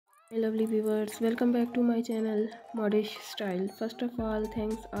My lovely viewers, welcome back to my channel Modish Style. First of all,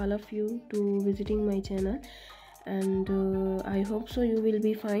 thanks all of you to visiting my channel, and I hope so you will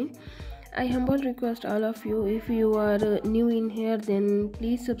be fine. I humble request all of you, if you are new in here, then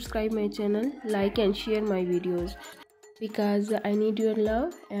please subscribe my channel, like and share my videos, because I need your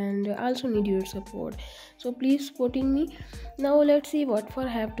love and also need your support. So please supporting me. Now let's see what for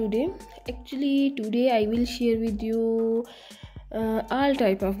have today. Actually today I will share with you all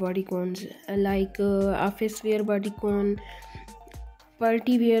type of bodycons, like office wear bodycon,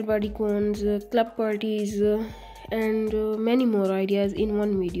 party wear bodycons, club parties, and many more ideas in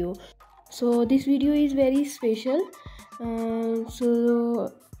one video. So this video is very special,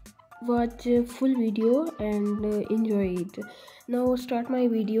 so watch full video and enjoy it. Now start my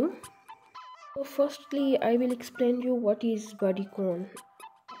video. So firstly I will explain you what is bodycon.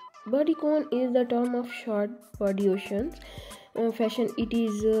 Bodycon is the term of short body oceans fashion. It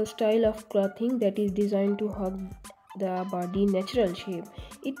is a style of clothing that is designed to hug the body natural shape.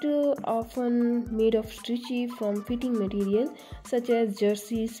 It often made of stretchy from fitting material such as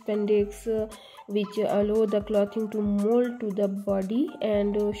jerseys, spandex, which allow the clothing to mold to the body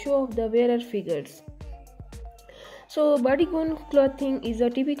and show off the wearer figures. So bodycon clothing is a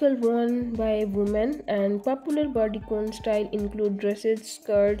typical worn by women, and popular bodycon style include dresses,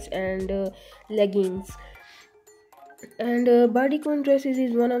 skirts, and leggings. And bodycon dresses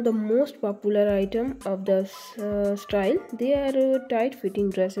is one of the most popular item of the style. They are tight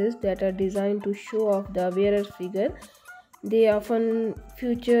fitting dresses that are designed to show off the wearer's figure. They often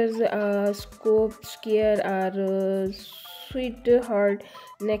features a scope, scare, or sweetheart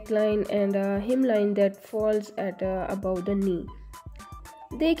neckline and a hemline that falls at above the knee.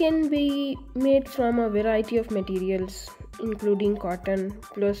 They can be made from a variety of materials including cotton,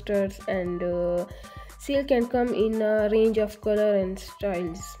 polyester, and silk, and come in a range of color and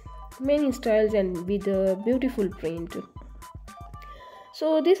styles, many styles, and with a beautiful print.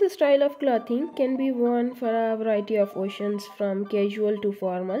 So this style of clothing can be worn for a variety of occasions, from casual to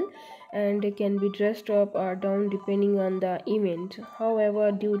formal, and can be dressed up or down depending on the event.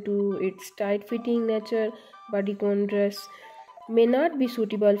 However, due to its tight fitting nature, bodycon dress may not be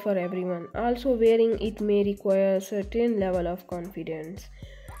suitable for everyone. Also, wearing it may require a certain level of confidence.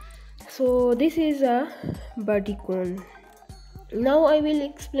 So this is a bodycon. Now I will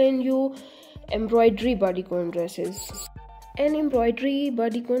explain you embroidery bodycon dresses. An embroidery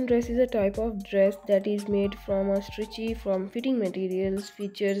bodycon dress is a type of dress that is made from a stretchy from fitting materials,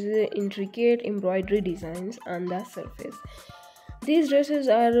 features intricate embroidery designs on the surface. These dresses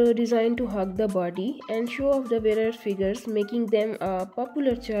are designed to hug the body and show off the wearer's figures, making them a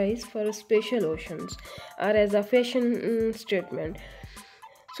popular choice for special occasions or as a fashion statement.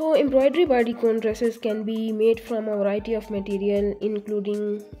 So embroidery bodycon dresses can be made from a variety of material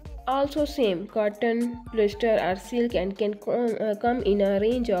including also same cotton, polyester, or silk, and can come in a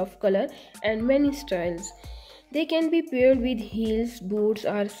range of color and many styles. They can be paired with heels, boots,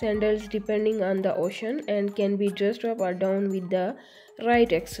 or sandals depending on the occasion, and can be dressed up or down with the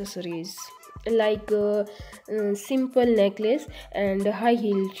right accessories like simple necklace and high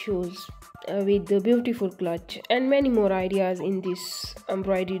heel shoes with the beautiful clutch, and many more ideas in this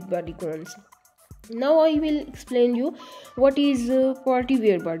embroidered bodycons. Now I will explain you what is party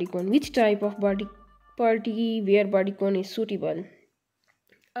wear bodycon, which type of party wear bodycon is suitable.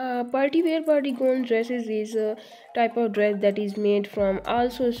 Party wear bodycon dresses is a type of dress that is made from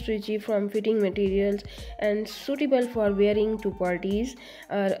also stretchy from fitting materials and suitable for wearing to parties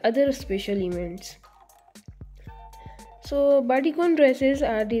or other special events. So bodycon dresses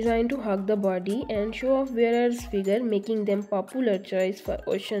are designed to hug the body and show off wearer's figure, making them popular choice for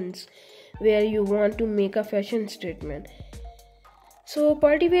occasions where you want to make a fashion statement. So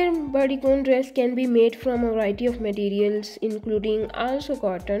party wear bodycon dress can be made from a variety of materials including also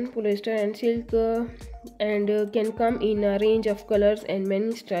cotton, polyester, and silk, and can come in a range of colors and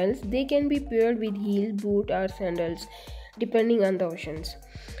many styles. They can be paired with heel, boot, or sandals depending on the occasions,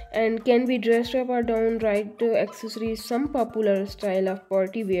 and can be dressed up or down right accessories. Some popular style of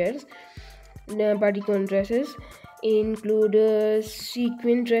party wears bodycon dresses include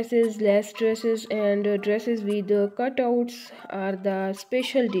sequin dresses, lace dresses, and dresses with cutouts are the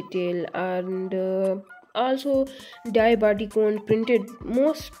special detail, and also dye bodycon, printed,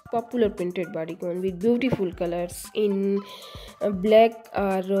 most popular printed bodycon with beautiful colors in black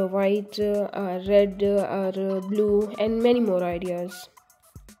or white or red or blue, and many more ideas.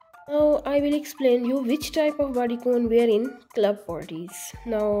 Now I will explain you which type of bodycon wear in club parties.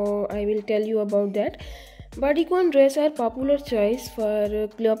 Now I will tell you about that. Bodycon dress are popular choice for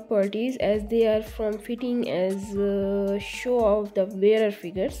club parties as they are from fitting as show off the wearer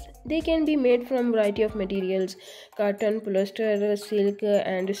figures. They can be made from variety of materials, cotton, polyester, silk,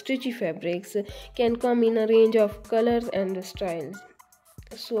 and stretchy fabrics. Can come in a range of colors and styles.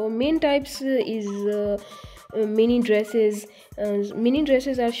 So main types is mini dresses. Mini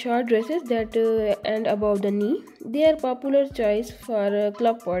dresses are short dresses that end above the knee. They are popular choice for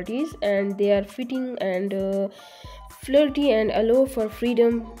club parties and they are fitting and flirty and allow for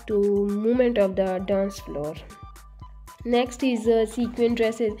freedom to movement of the dance floor. Next is sequin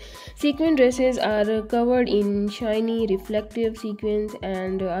dresses. Sequin dresses are covered in shiny reflective sequins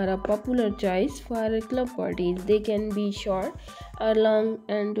and are a popular choice for club parties. They can be short or long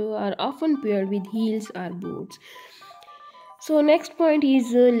and are often paired with heels or boots. So next point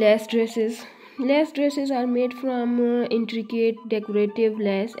is lace dresses. Lace dresses are made from intricate decorative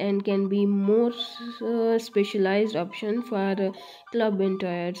lace and can be more specialized option for club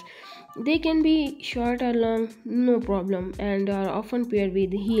attires. They can be short or long, no problem, and are often paired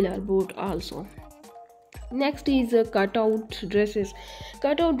with heel or boot also. Next is cutout dresses.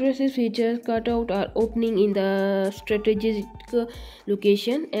 Cutout dresses feature cutout or opening in the strategic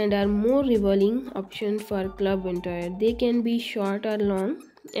location and are more revealing option for club attire. They can be short or long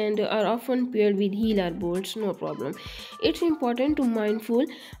and are often paired with heel or bolts, no problem. It's important to mindful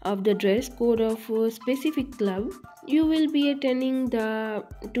of the dress code of a specific club you will be attending the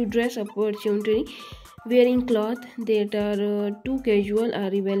to dress opportunity. Wearing cloth that are too casual or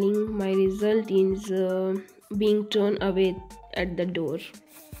revealing my result is being turned away at the door.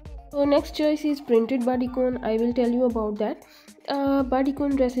 So next choice is printed bodycon. I will tell you about that.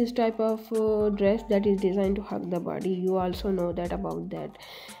 Bodycon dress is type of dress that is designed to hug the body. You also know that about that.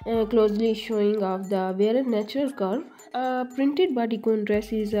 Closely showing off the wearer natural curve. Printed bodycon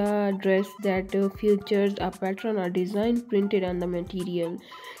dress is a dress that features a pattern or design printed on the material.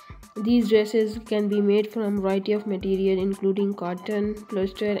 These dresses can be made from a variety of material including cotton,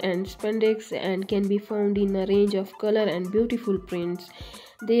 polyester and spandex and can be found in a range of color and beautiful prints.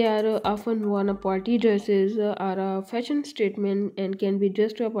 They are often worn as party dresses, are a fashion statement and can be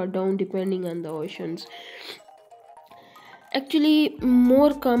dressed up or down depending on the occasions. Actually,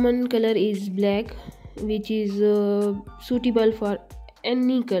 more common color is black, which is suitable for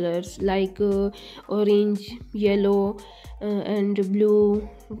any colors like orange, yellow and blue,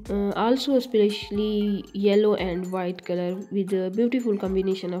 also especially yellow and white color with a beautiful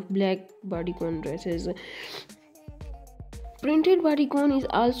combination of black bodycon dresses. Printed bodycon is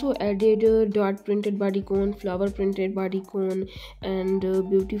also added dot printed bodycon, flower printed bodycon and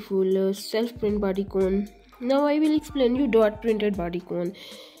beautiful self print bodycon. Now I will explain you dot printed bodycon.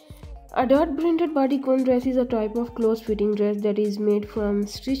 A dot printed bodycon dress is a type of close fitting dress that is made from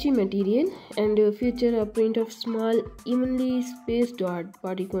stretchy material and feature a print of small evenly spaced dot.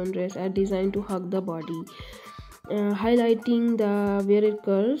 Bodycon dress are designed to hug the body, highlighting the wearer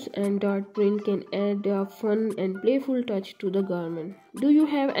curves, and dot print can add a fun and playful touch to the garment. Do you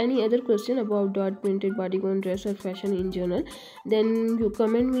have any other question about dot printed bodycon dress or fashion in general? Then you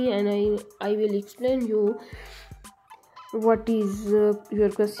comment me and I will explain you what is your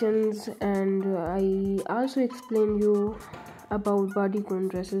questions, and I also explain you about bodycon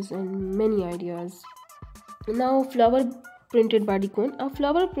dresses and many ideas. Now flower printed bodycon. A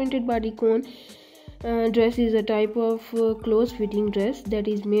flower printed bodycon dress is a type of close fitting dress that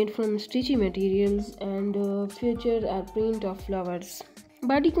is made from stretchy materials and features a print of flowers.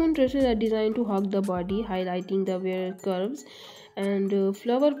 Bodycon dresses are designed to hug the body, highlighting the wearer curves, and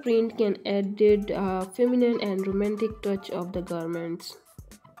flower print can add a feminine and romantic touch of the garments.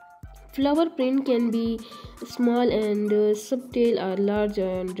 Flower print can be small and subtle or large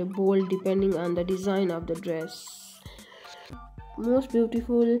and bold depending on the design of the dress. Most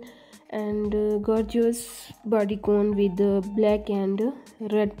beautiful and gorgeous bodycon with black and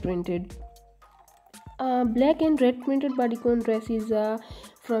red printed. Black and red printed bodycon dress is a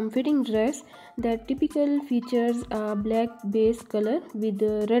from fitting dress that typical features a black base color with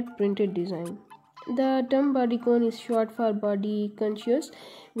a red printed design. The term bodycon is short for body conscious,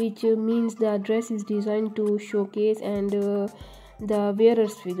 which means the dress is designed to showcase and the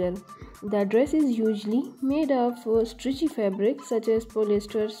wearer's figure. The dress is usually made of stretchy fabric such as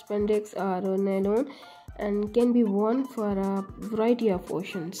polyester, spandex or nylon and can be worn for a variety of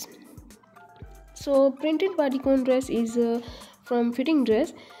occasions. So printed bodycon dress is from fitting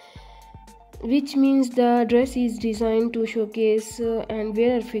dress, which means the dress is designed to showcase and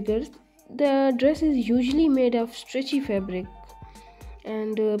wearer figures. The dress is usually made of stretchy fabric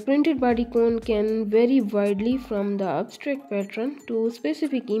And printed bodycon can vary widely from the abstract pattern to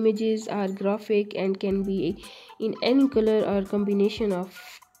specific images or graphic and can be in any color or combination of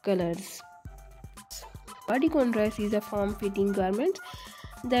colors. Bodycon dress is a form-fitting garment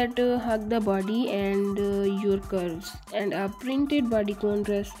that hug the body and your curves, and a printed bodycon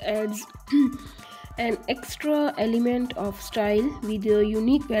dress adds an extra element of style with a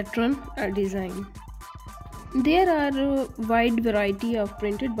unique pattern or design. There are a wide variety of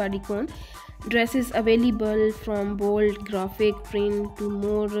printed bodycon dresses available, from bold graphic print to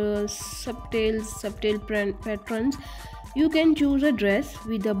more subtle print patterns. You can choose a dress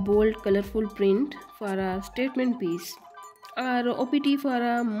with a bold colorful print for a statement piece, or OPT for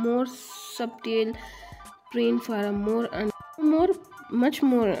a more subtle print for a much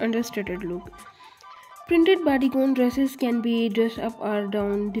more understated look. Printed bodycon dresses can be dressed up or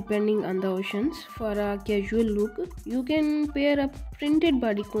down depending on the occasions. For a casual look, you can pair a printed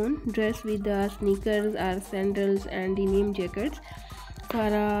bodycon dress with sneakers or sandals and denim jackets for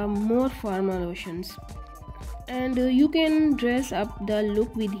more formal occasions. And you can dress up the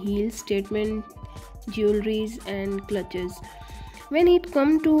look with heels, statement jewelries, and clutches. When it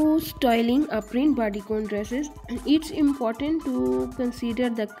comes to styling a print bodycon dresses, it's important to consider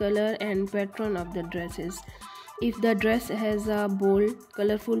the color and pattern of the dresses. If the dress has a bold,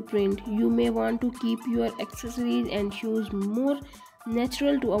 colorful print, you may want to keep your accessories and shoes more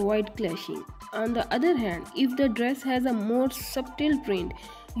natural to avoid clashing. On the other hand, if the dress has a more subtle print,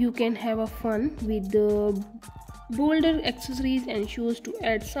 you can have a fun with the bolder accessories and shoes to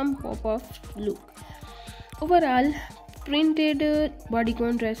add some pop of look. Overall, printed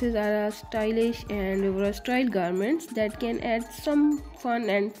bodycon dresses are stylish and versatile garments that can add some fun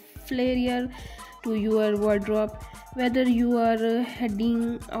and flair to your wardrobe. Whether you are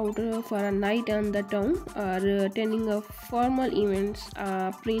heading out for a night on the town or attending a formal events,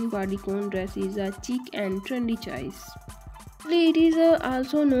 a print bodycon dress is a chic and trendy choice. It is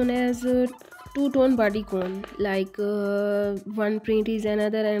also known as two-tone bodycon, like one print is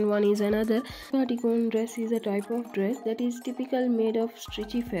another and one is another. Bodycon dress is a type of dress that is typically made of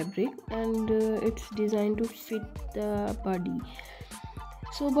stretchy fabric, and it's designed to fit the body.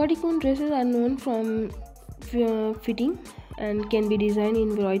 So bodycon dresses are known from fitting and can be designed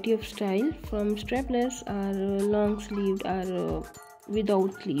in variety of style, from strapless or long sleeved or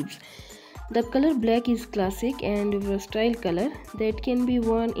without sleeves. The color black is classic and versatile color that can be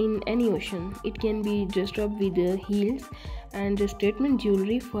worn in any occasion. It can be dressed up with heels and statement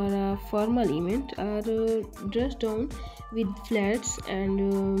jewelry for a formal event, or dressed down with flats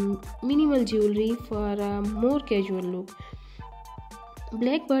and minimal jewelry for a more casual look.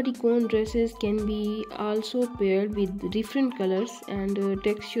 Black bodycon dresses can be also paired with different colors and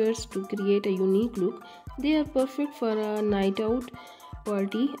textures to create a unique look. They are perfect for a night out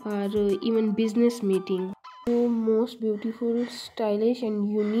party or even business meeting. The most beautiful, stylish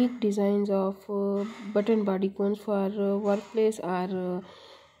and unique designs of button bodycons for workplace or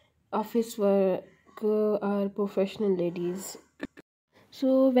office work or professional ladies.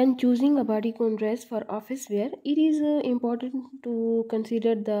 So when choosing a bodycon dress for office wear, it is important to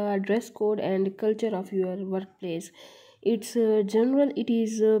consider the dress code and culture of your workplace. It's general. It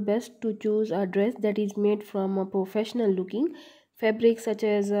is best to choose a dress that is made from a professional looking fabrics such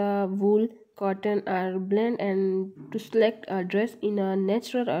as wool, cotton, or blend, and to select a dress in a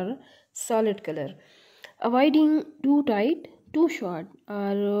natural or solid color. Avoiding too tight, too short,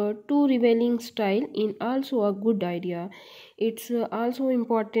 or too revealing style is also a good idea. It's also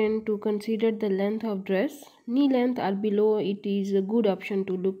important to consider the length of dress. Knee length or below it is a good option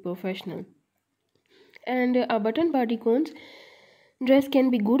to look professional. And a button bodycons dress can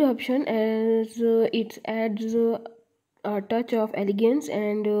be good option as it adds a touch of elegance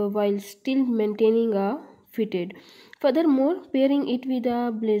and while still maintaining a fitted. Furthermore, pairing it with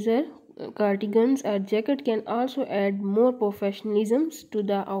a blazer, cardigans or jacket can also add more professionalism to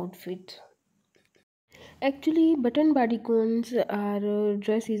the outfit. Actually, button bodycons are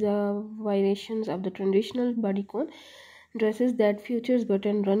dresses are variations of the traditional bodycon dresses that features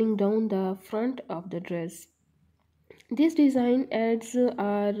button running down the front of the dress. This design adds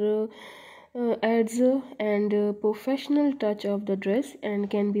and professional touch of the dress and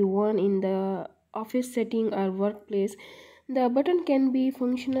can be worn in the office setting or workplace. The button can be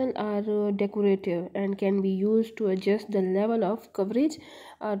functional or decorative and can be used to adjust the level of coverage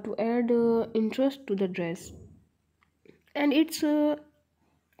or to add interest to the dress. And it's a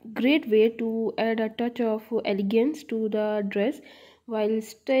great way to add a touch of elegance to the dress while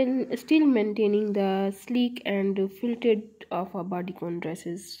still maintaining the sleek and fitted of a bodycon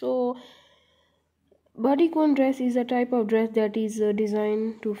dresses. So Bodycon dress is a type of dress that is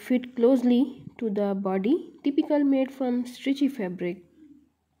designed to fit closely to the body, typical made from stretchy fabric.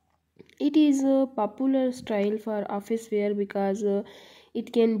 It is a popular style for office wear because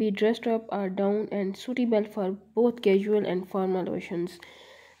it can be dressed up or down and suitable for both casual and formal occasions.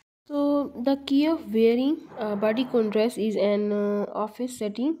 So the key of wearing a bodycon dress is an office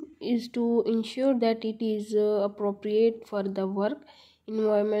setting is to ensure that it is appropriate for the work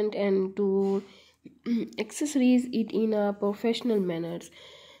environment and to accessories it in a professional manners.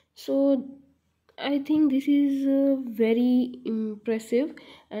 So I think this is very impressive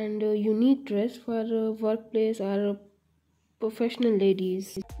and unique dress for workplace or professional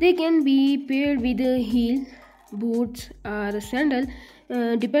ladies. They can be paired with a heel, boots, or a sandal,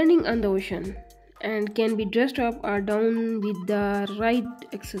 depending on the occasion, and can be dressed up or down with the right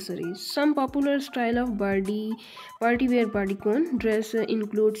accessories. Some popular style of party wear bodycon dress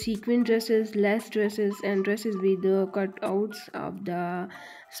include sequin dresses, lace dresses, and dresses with cutouts of the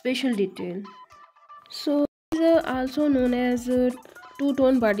special detail. So it is also known as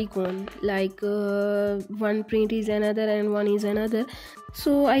two-tone bodycon, like one print is another and one is another.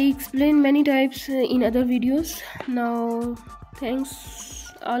 So I explained many types in other videos. Now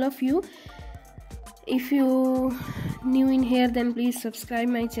thanks all of you. If you new in here, then please subscribe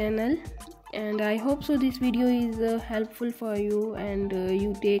my channel, and I hope so this video is helpful for you and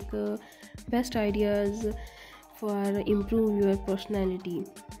you take best ideas for improve your personality.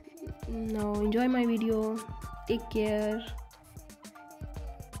 Now enjoy my video. Take care.